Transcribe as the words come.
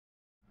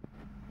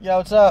Yeah,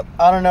 what's up?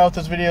 I don't know if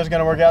this video is going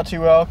to work out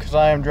too well because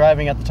I am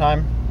driving at the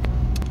time,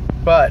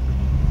 but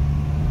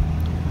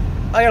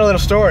I got a little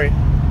story.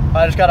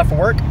 I just got off of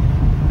work.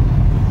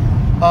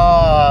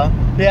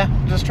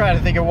 Yeah, just trying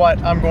to think of what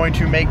I'm going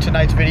to make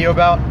tonight's video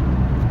about.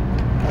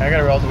 I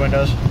gotta roll the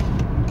windows.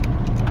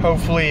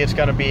 Hopefully it's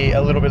gonna be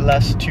a little bit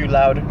less too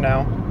loud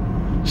now.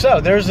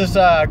 So, there's this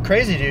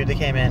crazy dude that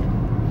came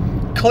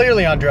in,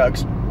 clearly on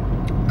drugs.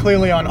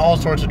 Clearly on all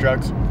sorts of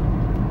drugs.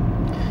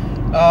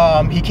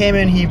 He came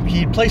in,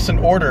 he placed an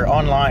order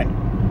online,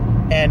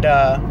 and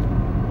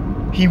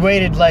he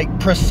waited like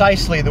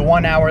precisely the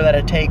 1 hour that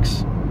it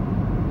takes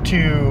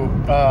to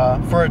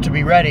for it to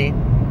be ready,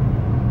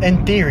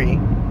 in theory.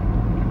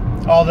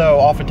 Although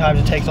oftentimes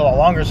it takes a lot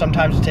longer,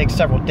 sometimes it takes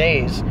several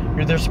days.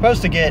 They're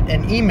supposed to get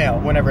an email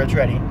whenever it's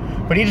ready.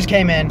 But he just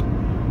came in,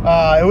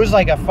 it was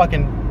like a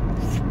fucking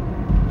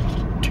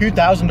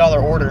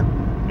 $2,000 order,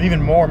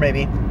 even more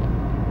maybe.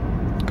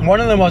 One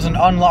of them was an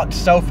unlocked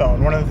cell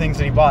phone, one of the things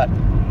that he bought.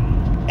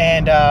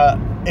 And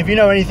if you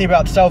know anything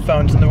about cell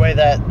phones and the way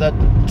that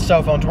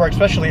cell phones work,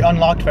 especially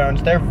unlocked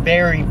phones, they're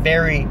very,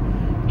 very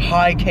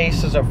high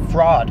cases of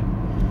fraud.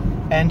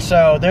 And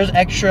so there's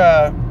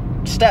extra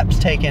steps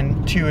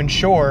taken to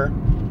ensure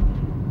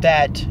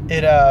that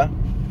it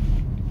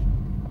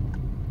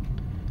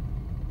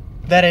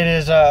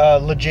is a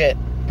legit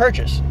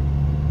purchase.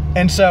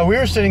 And so we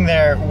were sitting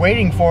there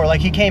waiting for,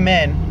 like, he came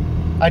in.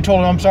 I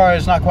told him, I'm sorry,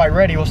 it's not quite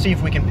ready. We'll see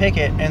if we can pick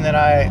it. And then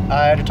I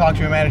had to talk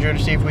to a manager to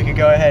see if we could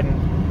go ahead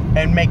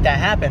and make that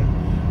happen.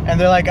 And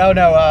they're like, oh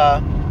no,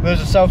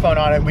 there's a cell phone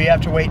on it. We have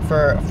to wait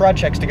for fraud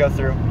checks to go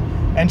through.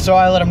 And so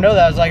I let them know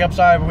that. I was like, I'm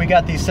sorry, but we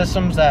got these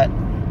systems that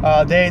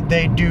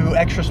they do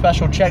extra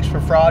special checks for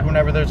fraud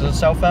whenever there's a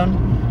cell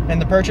phone in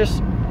the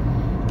purchase.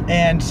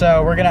 And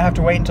so we're going to have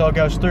to wait until it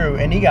goes through.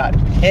 And he got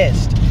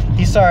pissed.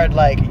 He started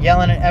like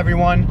yelling at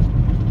everyone.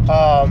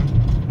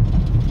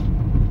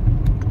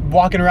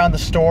 Walking around the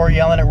store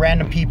yelling at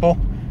random people.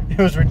 It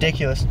was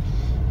ridiculous.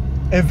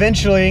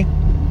 Eventually,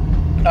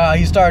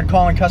 he started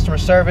calling customer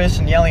service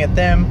and yelling at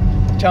them,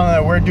 telling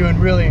them that we're doing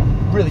really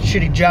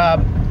shitty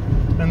job,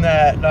 and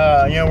that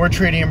we're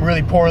treating him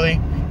really poorly,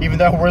 even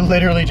though we're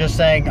literally just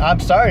saying, I'm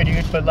sorry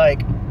dude, but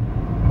like,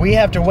 we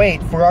have to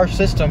wait for our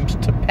systems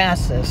to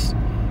pass this,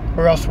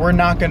 or else we're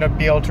not going to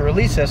be able to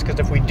release this, because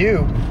if we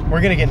do, we're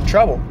going to get in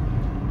trouble.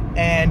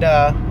 And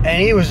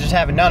he was just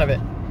having none of it.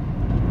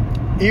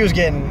 He was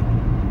getting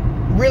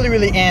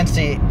really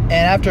antsy, and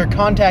after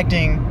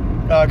contacting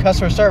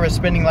customer service,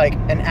 spending like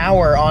an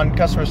hour on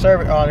customer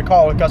service, on a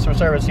call with customer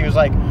service, he was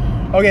like,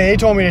 okay, they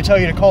told me to tell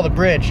you to call the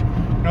bridge.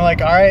 And we're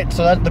like, all right,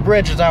 so that the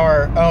bridge is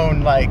our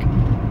own, like,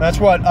 that's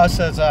what us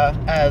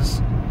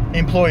as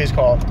employees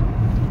call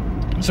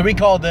it. So we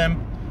called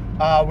them.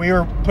 We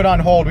were put on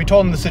hold. We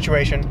told them the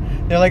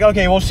situation. They're like,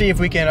 okay, we'll see if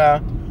we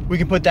can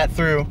put that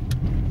through.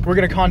 We're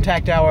gonna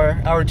contact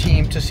our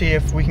team to see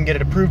if we can get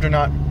it approved or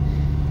not.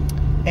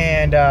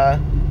 And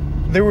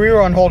we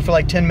were on hold for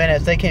like 10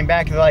 minutes. They came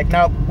back and they're like,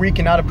 nope, we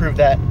cannot approve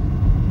that.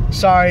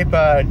 Sorry,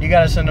 but you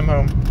gotta send them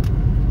home.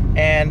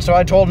 And so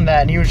I told him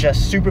that, and he was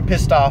just super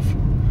pissed off.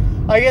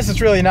 I guess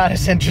it's really not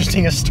as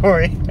interesting a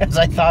story as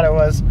I thought it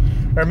was.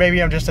 Or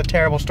maybe I'm just a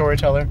terrible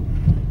storyteller.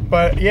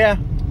 But yeah,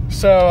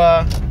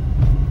 so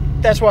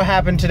that's what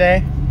happened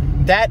today.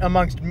 That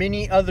amongst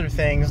many other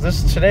things.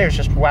 Today was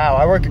just wow.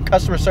 I work at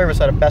customer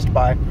service at a Best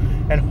Buy,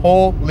 and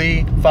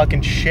holy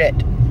fucking shit.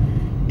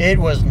 It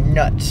was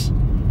nuts.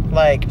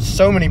 Like,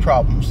 so many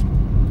problems.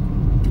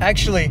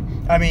 Actually,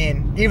 I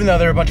mean, even though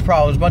there were a bunch of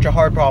problems, a bunch of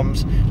hard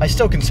problems, I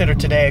still consider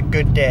today a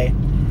good day.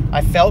 I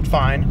felt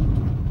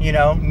fine, you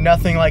know,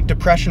 nothing like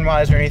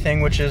depression-wise or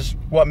anything, which is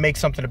what makes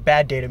something a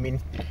bad day to me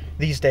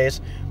these days.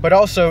 But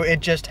also, it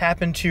just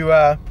happened to,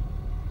 I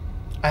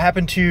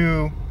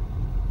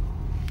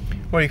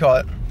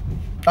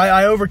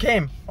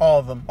overcame all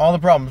of them, all the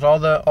problems, all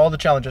the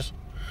challenges.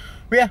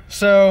 But yeah,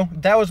 so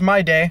that was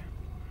my day.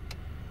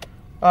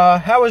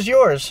 How was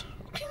yours?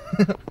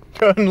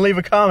 Go ahead and leave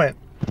a comment,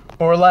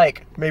 or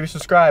like, maybe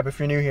subscribe if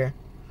you're new here.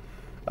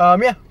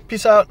 Yeah,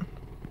 peace out.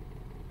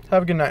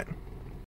 Have a good night.